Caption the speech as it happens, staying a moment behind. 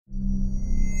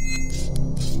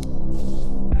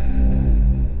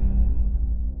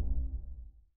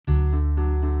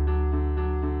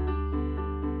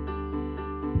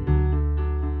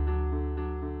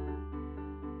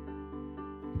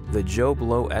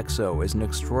JoeBlow X.O is an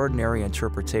extraordinary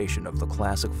interpretation of the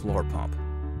classic floor pump.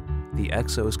 The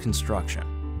X.O's construction,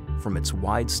 from its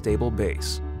wide stable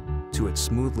base to its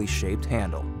smoothly shaped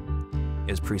handle,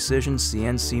 is precision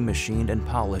CNC machined and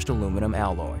polished aluminum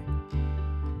alloy.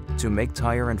 To make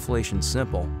tire inflation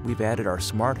simple, we've added our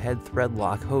SmartHead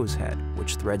ThreadLock hose head,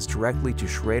 which threads directly to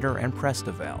Schrader and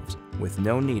Presta valves, with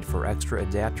no need for extra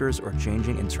adapters or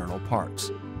changing internal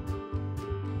parts.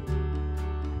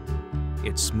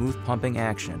 Its smooth pumping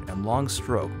action and long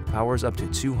stroke powers up to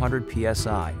 200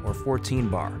 psi or 14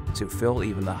 bar to fill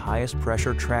even the highest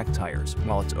pressure track tires,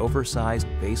 while its oversized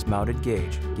base-mounted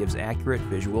gauge gives accurate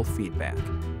visual feedback.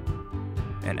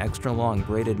 An extra long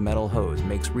braided metal hose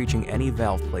makes reaching any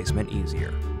valve placement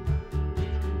easier.